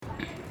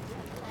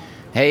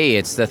Hey,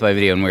 it's Death by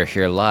Video, and we're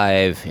here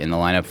live in the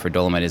lineup for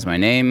Dolomite Is My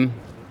Name.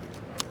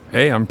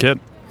 Hey, I'm Kit.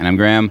 And I'm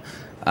Graham.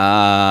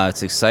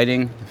 It's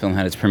exciting. The film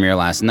had its premiere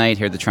last night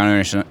here at the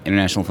Toronto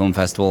International Film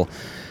Festival,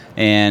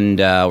 and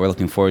we're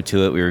looking forward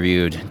to it. We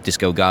reviewed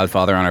Disco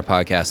Godfather on our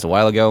podcast a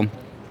while ago.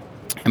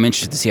 I'm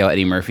interested to see how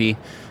Eddie Murphy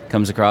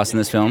comes across in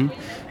this film.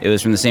 It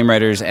was from the same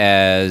writers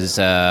as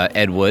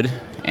Ed Wood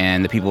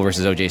and The People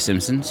vs. O.J.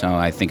 Simpson, so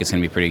I think it's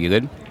going to be pretty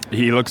good.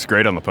 He looks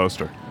great on the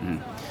poster.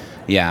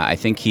 Yeah, I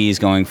think he's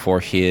going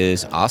for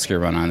his Oscar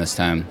run on this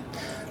time.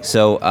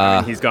 So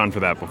he's gone for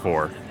that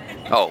before.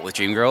 Oh, with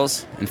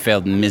Dreamgirls and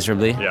failed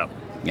miserably. Yeah.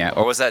 Yeah,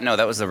 or was that? No,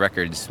 that was the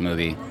Records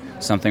movie.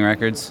 Something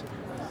Records.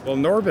 Well,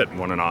 Norbit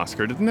won an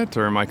Oscar, didn't it?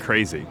 Or am I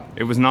crazy?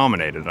 It was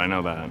nominated. I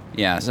know that.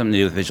 Yeah, something to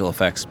do with visual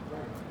effects.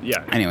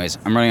 Yeah. Anyways,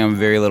 I'm running on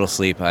very little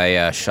sleep.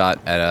 I shot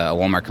at a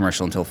Walmart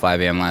commercial until 5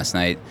 a.m. last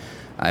night.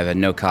 I've had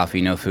no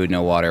coffee, no food,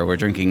 no water. We're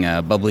drinking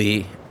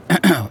bubbly,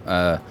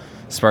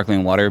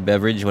 sparkling water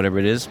beverage, whatever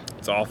it is.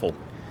 It's awful.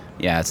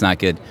 Yeah, it's not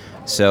good.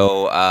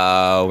 So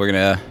we're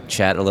going to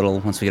chat a little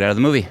once we get out of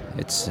the movie.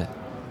 It's,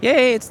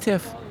 yay, it's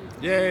TIFF.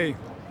 Yay.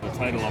 The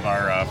title of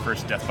our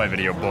first Death by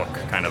Video book,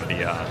 kind of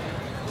the...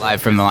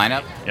 Live from the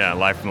lineup? Yeah,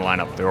 live from the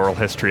lineup, the oral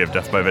history of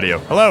Death by Video.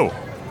 Hello.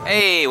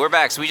 Hey, we're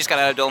back. So we just got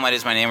out of Dolomite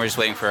Is My Name. We're just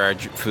waiting for our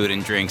food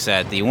and drinks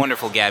at the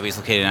wonderful Gabby's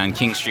located on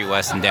King Street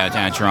West in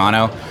downtown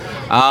Toronto.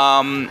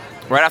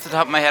 Right off the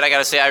top of my head, I got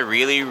to say I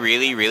really,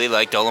 really, really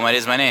like Dolomite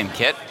Is My Name.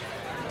 Kit?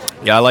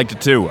 Yeah, I liked it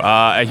too.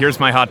 Here's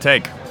my hot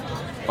take.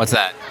 What's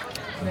that?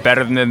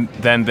 Better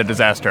than The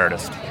Disaster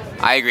Artist.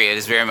 I agree. It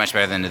is very much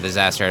better than The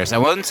Disaster Artist. I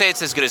wouldn't say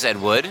it's as good as Ed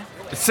Wood.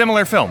 A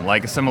similar film,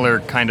 like a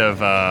similar kind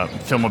of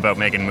film about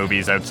making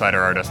movies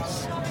outsider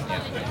artists.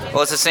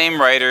 Well, it's the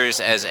same writers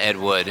as Ed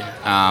Wood,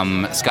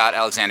 Scott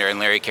Alexander and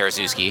Larry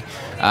Karaszewski,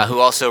 who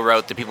also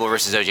wrote The People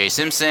vs. O.J.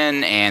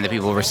 Simpson and The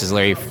People vs.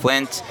 Larry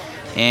Flint.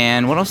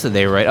 And what else did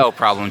they write? Oh,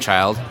 Problem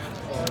Child.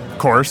 Of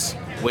course.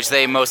 Which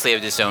they mostly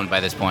have disowned by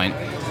this point.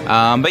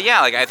 But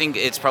yeah, I think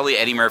it's probably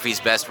Eddie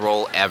Murphy's best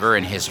role ever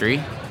in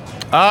history.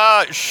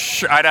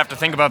 I'd have to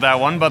think about that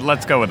one, but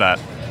let's go with that.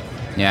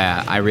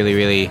 Yeah, I really,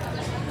 really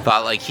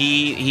thought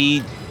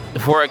he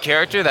for a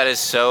character that is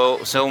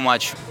so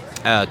much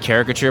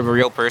caricature of a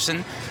real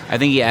person, I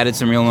think he added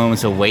some real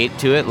moments of weight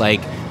to it.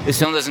 Like, this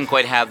film doesn't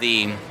quite have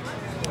the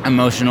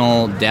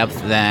emotional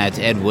depth that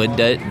Ed Wood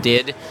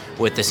did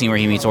with the scene where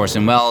he meets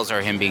Orson Welles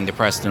or him being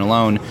depressed and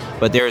alone,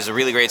 but there's a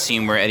really great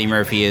scene where Eddie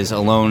Murphy is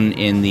alone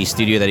in the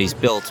studio that he's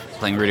built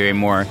playing Rudy Ray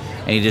Moore,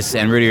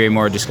 and Rudy Ray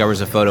Moore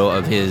discovers a photo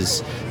of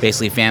his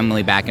basically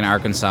family back in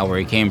Arkansas where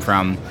he came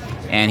from,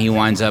 and he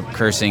winds up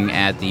cursing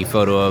at the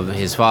photo of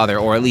his father,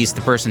 or at least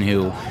the person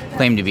who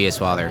claimed to be his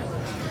father.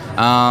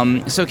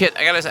 So Kit,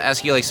 I gotta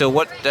ask you, so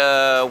what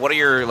are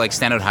your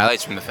standout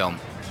highlights from the film?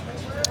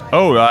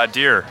 Oh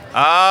dear. You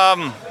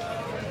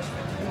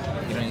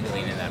don't need to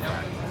lean in that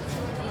far.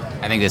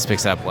 I think this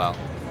picks up well.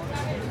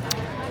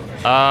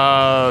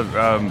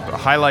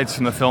 Highlights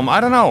from the film. I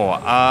don't know.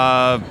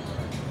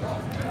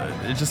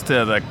 Just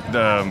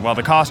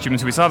the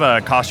costumes. We saw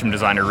the costume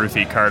designer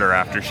Ruthie Carter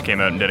after she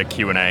came out and did a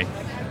Q&A.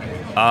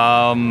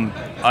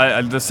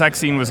 The sex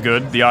scene was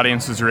good. The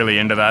audience was really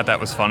into that. That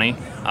was funny.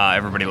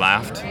 Everybody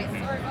laughed.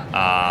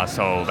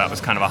 So that was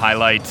kind of a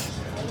highlight.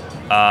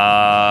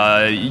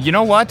 You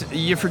know what?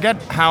 You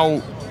forget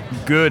how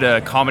good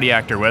a comedy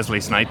actor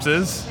Wesley Snipes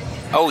is.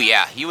 Oh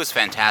yeah, he was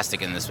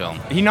fantastic in this film.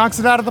 He knocks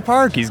it out of the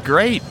park. He's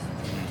great.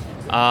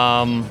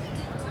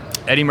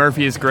 Eddie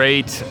Murphy is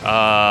great.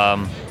 Yeah,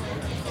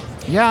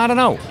 I don't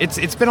know.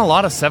 It's been a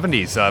lot of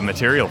 70s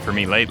material for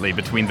me lately,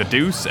 between The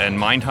Deuce and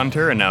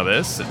Mindhunter and now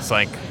this. It's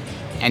like...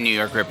 And New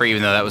York Ripper,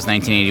 even though that was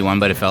 1981,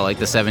 but it felt like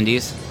the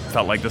 70s.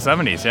 Felt like the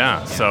 70s,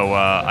 yeah. So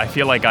I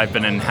feel like I've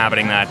been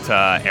inhabiting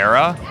that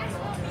era,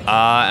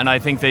 and I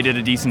think they did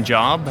a decent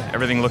job.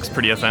 Everything looks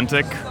pretty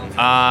authentic.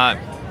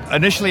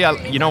 Initially,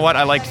 you know what?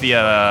 I liked the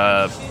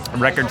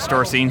record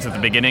store scenes at the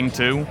beginning,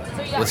 too.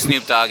 With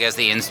Snoop Dogg as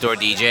the in-store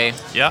DJ.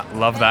 Yeah,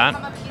 love that.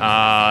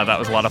 That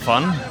was a lot of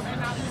fun.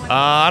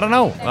 I don't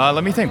know.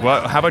 Let me think.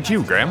 How about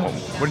you, Graham?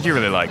 What did you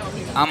really like?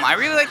 I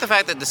really like the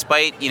fact that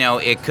despite,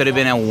 it could have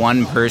been a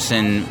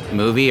one-person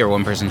movie or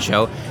one-person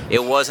show,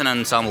 it was an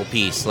ensemble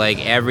piece.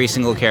 Every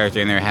single character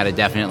in there had a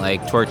definite,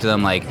 twerk to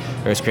them.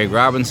 There was Craig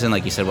Robinson,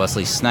 like you said,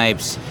 Wesley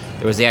Snipes.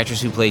 There was the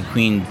actress who played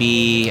Queen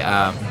Bee.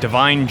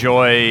 Divine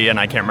Joy, and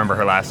I can't remember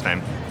her last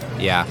name.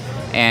 Yeah.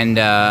 And,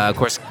 of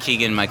course,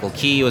 Keegan-Michael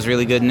Key was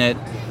really good in it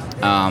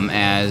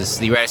as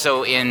the writer.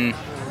 So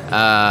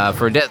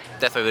for Death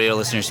by Video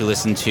listeners who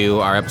listen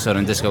to our episode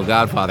on Disco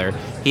Godfather,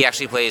 he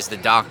actually plays the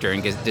doctor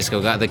in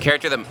Disco Godfather. The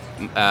character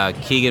that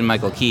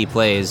Keegan-Michael Key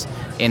plays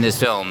in this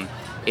film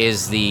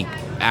is the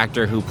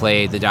actor who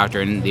played the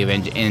doctor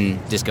in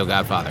Disco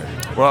Godfather.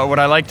 Well, what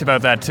I liked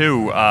about that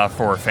too,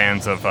 for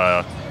fans of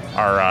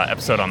our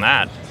episode on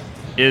that,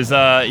 is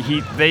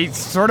they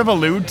sort of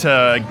allude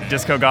to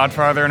Disco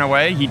Godfather in a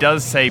way. He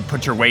does say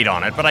 "put your weight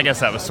on it," but I guess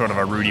that was sort of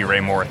a Rudy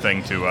Ray Moore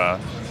thing to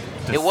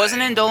It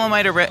wasn't in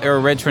Dolomite or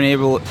Red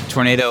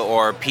Tornado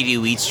or P.D.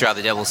 Wheatstraw,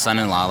 The Devil's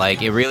Son-in-Law.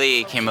 Like, it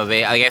really came of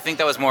age. Like, I think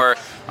that was more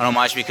an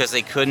homage because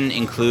they couldn't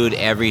include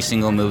every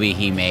single movie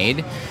he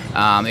made.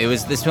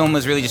 This film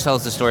was really just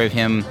tells the story of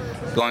him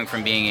going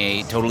from being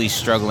a totally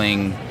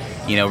struggling,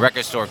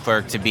 record store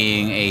clerk to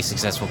being a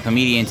successful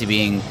comedian to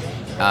being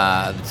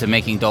to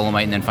making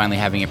Dolomite and then finally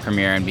having a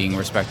premiere and being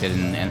respected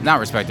and not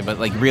respected, but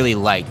like really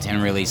liked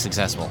and really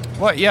successful.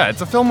 Well, yeah,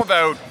 it's a film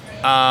about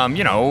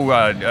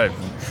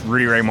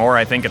Rudy Ray Moore.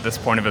 I think at this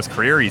point of his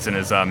career, he's in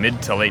his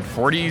mid to late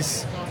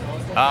 40s.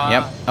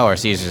 Yep. Oh, our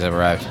Caesars have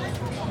arrived.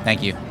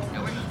 Thank you.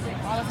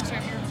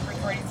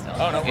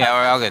 Oh, no. Yeah,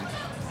 we're all good.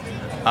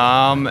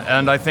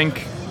 And I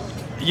think,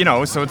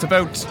 so it's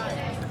about,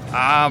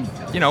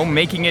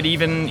 making it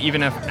even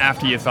if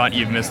after you thought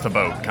you've missed the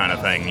boat kind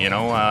of thing,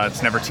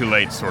 it's never too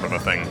late sort of a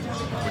thing,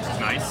 which is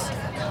nice.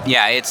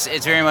 Yeah, it's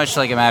very much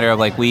like a matter of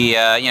like we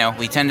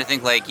tend to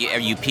think like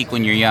you peak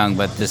when you're young,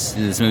 but this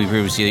movie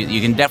proves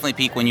you can definitely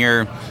peak when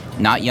you're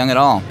not young at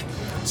all.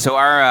 So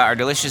our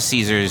delicious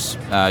Caesars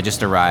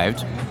just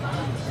arrived.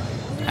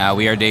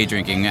 We are day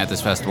drinking at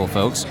this festival,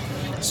 folks.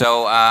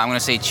 So I'm going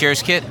to say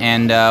cheers, Kit,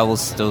 and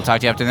we'll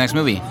talk to you after the next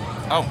movie.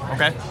 Oh,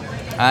 okay.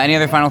 Any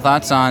other final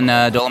thoughts on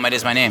Dolomite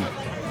Is My Name?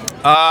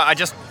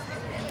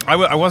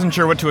 I wasn't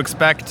sure what to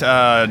expect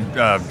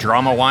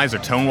drama-wise or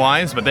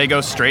tone-wise, but they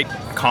go straight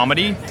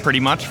comedy pretty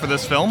much for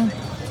this film.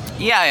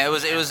 Yeah, it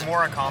was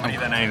more a comedy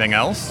than anything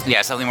else.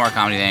 Yeah, something more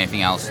comedy than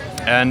anything else.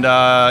 And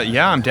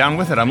I'm down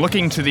with it. I'm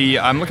looking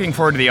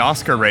forward to the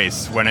Oscar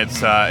race when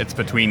it's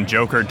between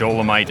Joker,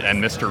 Dolomite,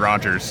 and Mr.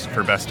 Rogers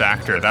for Best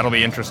Actor. That'll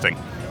be interesting.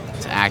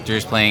 It's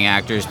actors playing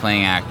actors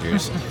playing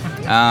actors.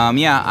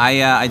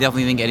 I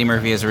definitely think Eddie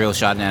Murphy has a real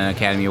shot at an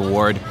Academy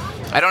Award.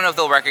 I don't know if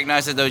they'll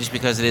recognize it, though, just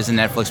because it is a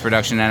Netflix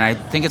production, and I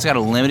think it's got a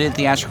limited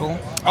theatrical.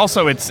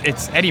 Also, it's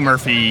Eddie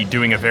Murphy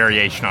doing a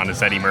variation on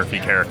his Eddie Murphy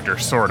character,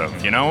 sort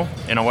of, in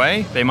a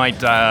way. They might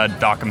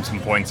dock him some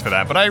points for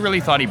that, but I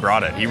really thought he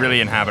brought it. He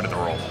really inhabited the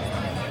role.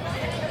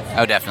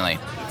 Oh, definitely.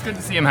 It's good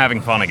to see him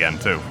having fun again,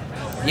 too.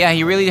 Yeah,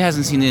 he really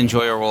hasn't seemed to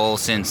enjoy a role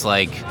since,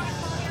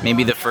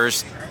 maybe the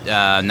first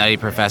Nutty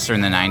Professor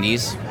in the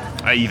 90s.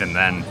 Even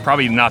then.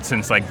 Probably not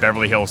since,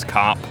 Beverly Hills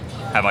Cop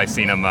have I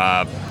seen him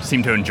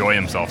seem to enjoy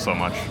himself so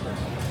much.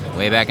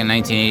 Way back in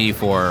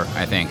 1984,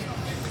 I think.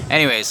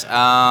 Anyways,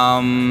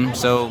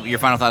 so your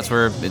final thoughts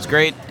were, it's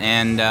great,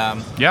 and...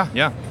 Yeah.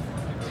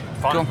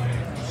 Fun. Cool.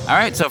 All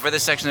right, so for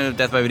this section of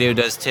Death by Video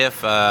Does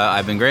TIFF,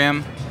 I've been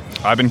Graham.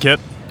 I've been Kit.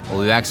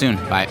 We'll be back soon.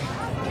 Bye.